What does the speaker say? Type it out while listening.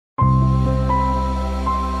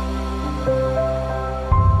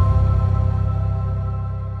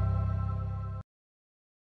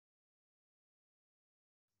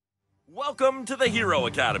Welcome to the Hero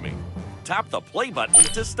Academy. Tap the play button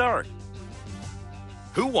to start.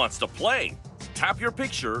 Who wants to play? Tap your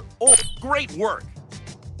picture. Oh, great work!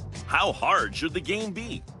 How hard should the game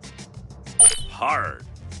be? Hard.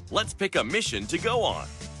 Let's pick a mission to go on.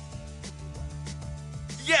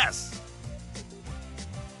 Yes!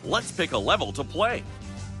 Let's pick a level to play.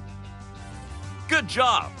 Good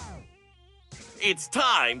job! It's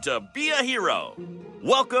time to be a hero.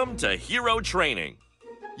 Welcome to Hero Training.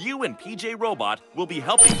 You and PJ Robot will be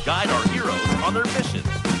helping guide our heroes on their missions.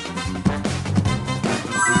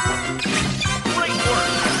 Great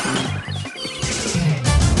work!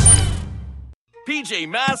 PJ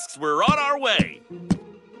Masks, we're on our way.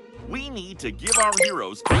 We need to give our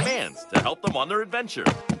heroes commands to help them on their adventure.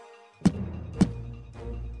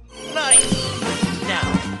 Nice!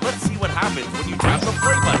 Now, let's see what happens when you tap the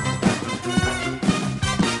play button.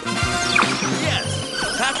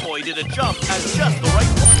 Yes! Catboy did a jump at just the right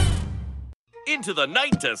point. Into the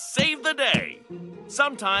night to save the day.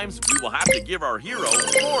 Sometimes we will have to give our hero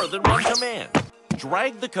more than one command.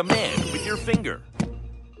 Drag the command with your finger.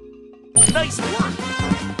 Nice work!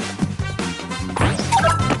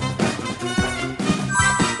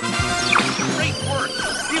 Great work!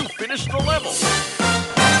 You finished the level.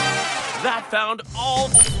 That found all...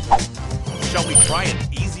 Shall we try an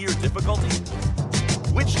easier difficulty?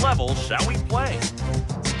 Which level shall we play?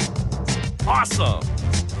 Awesome!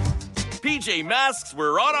 PJ Masks,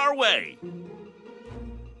 we're on our way.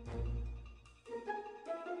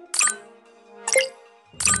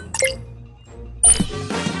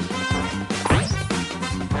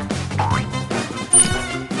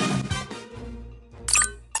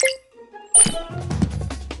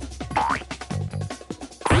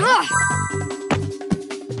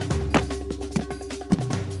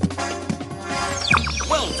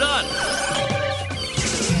 Well done!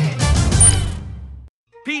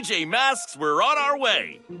 PJ Masks, we're on our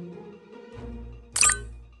way.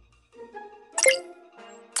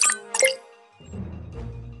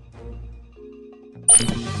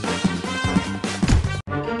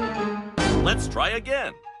 Let's try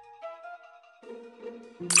again.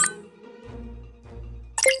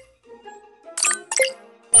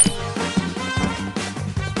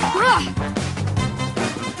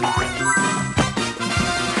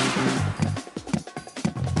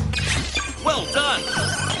 Well done!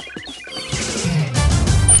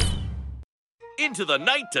 Into the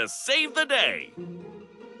night to save the day.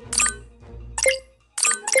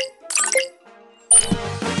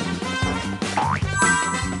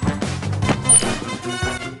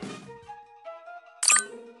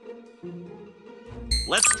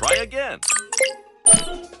 Let's try again.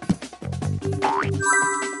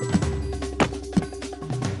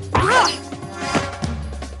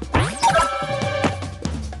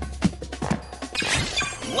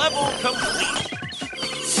 Level complete.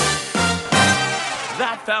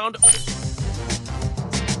 That found...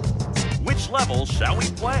 Which level shall we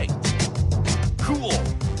play? Cool.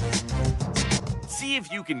 See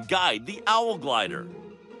if you can guide the owl glider.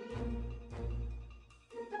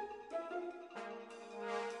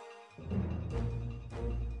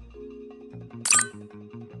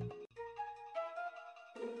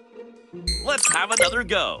 Let's have another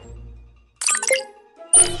go.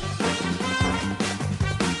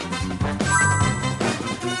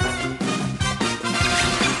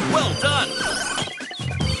 Well done!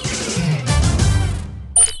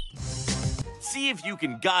 See if you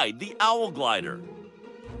can guide the owl glider.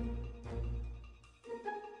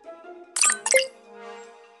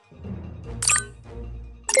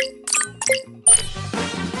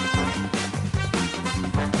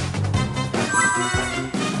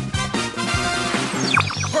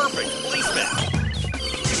 Perfect placement!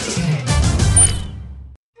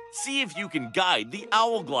 See if you can guide the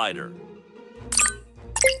owl glider.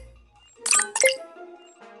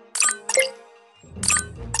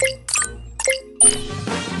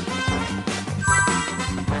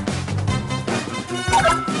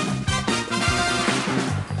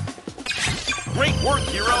 Great work,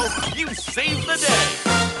 hero! You saved the day!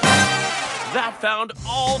 That found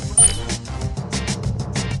all...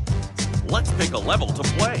 Let's pick a level to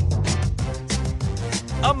play.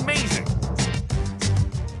 Amazing!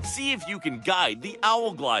 See if you can guide the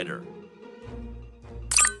owl glider.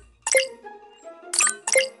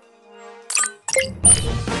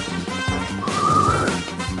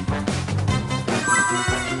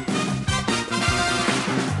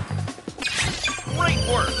 Great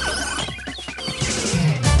work!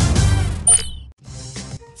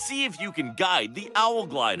 See if you can guide the owl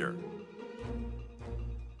glider.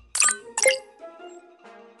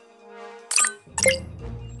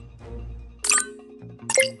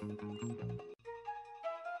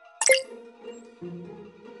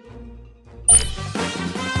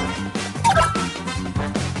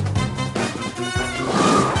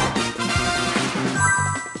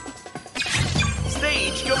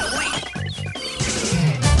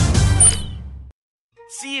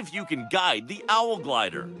 if you can guide the owl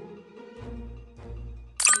glider.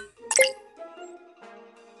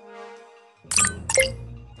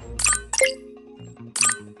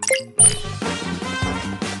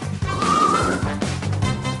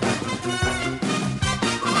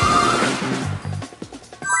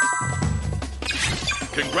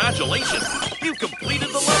 Congratulations! You completed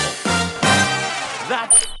the level!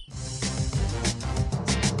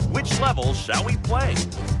 Which level shall we play?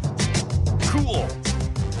 Cool!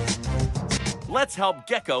 Let's help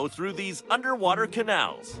Gekko through these underwater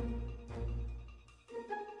canals.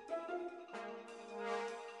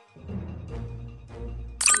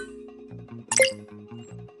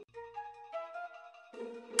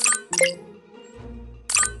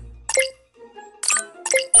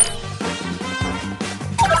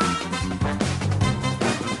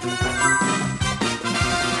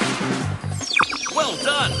 Well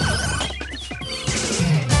done!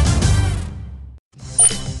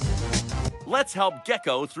 Let's help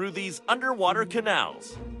Gekko through these underwater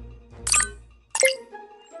canals.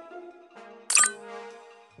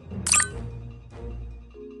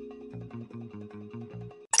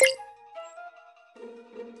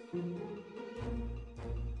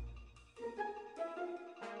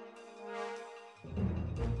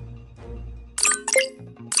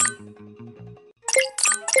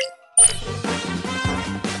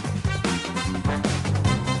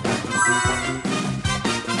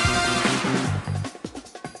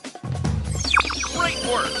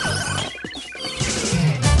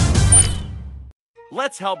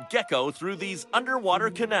 Let's help Gekko through these underwater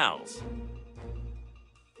canals.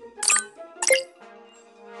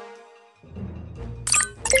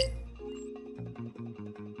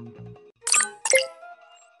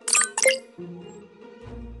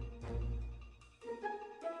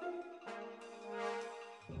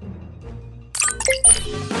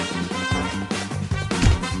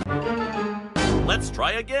 Let's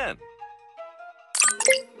try again.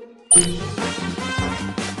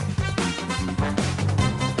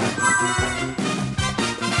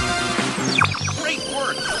 Great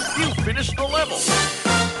work! You finished the level!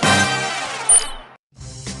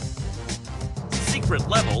 Secret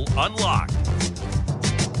level unlocked.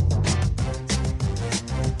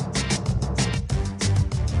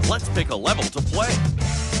 Let's pick a level to play.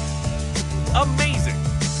 Amazing!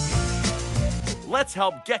 Let's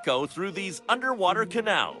help Gekko through these underwater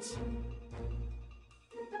canals.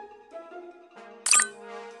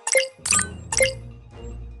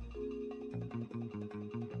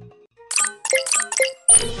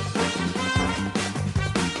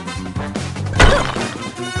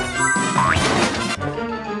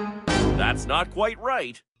 That's not quite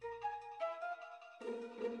right.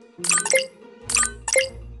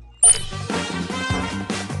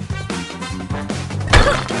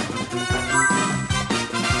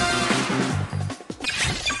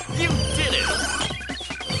 You did it!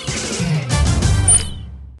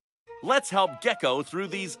 Let's help Gekko through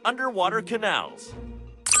these underwater canals.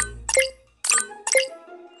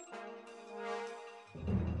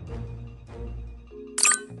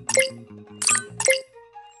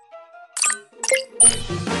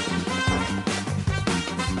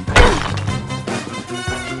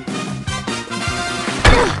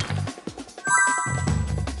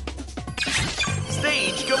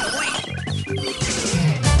 Stage complete!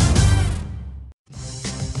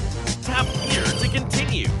 Tap here to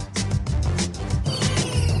continue.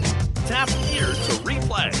 Tap here to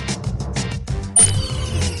replay.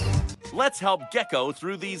 Let's help Gekko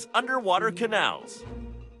through these underwater canals.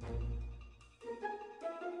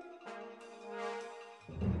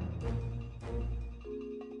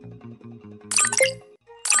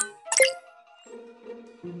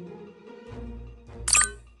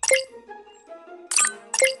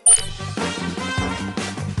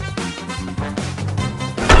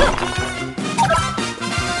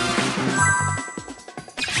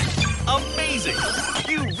 Amazing!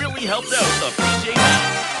 You really helped out the PJ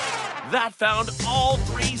Masks. That found all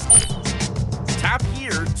three. Tap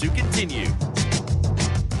here to continue.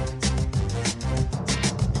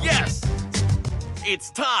 Yes!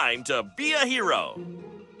 It's time to be a hero.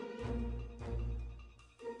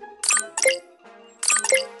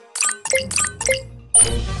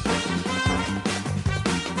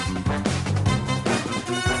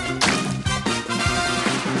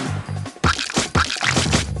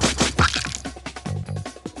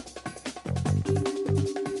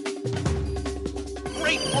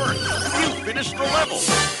 Great work! You finished the level!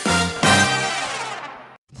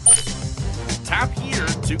 Tap here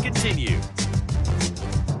to continue.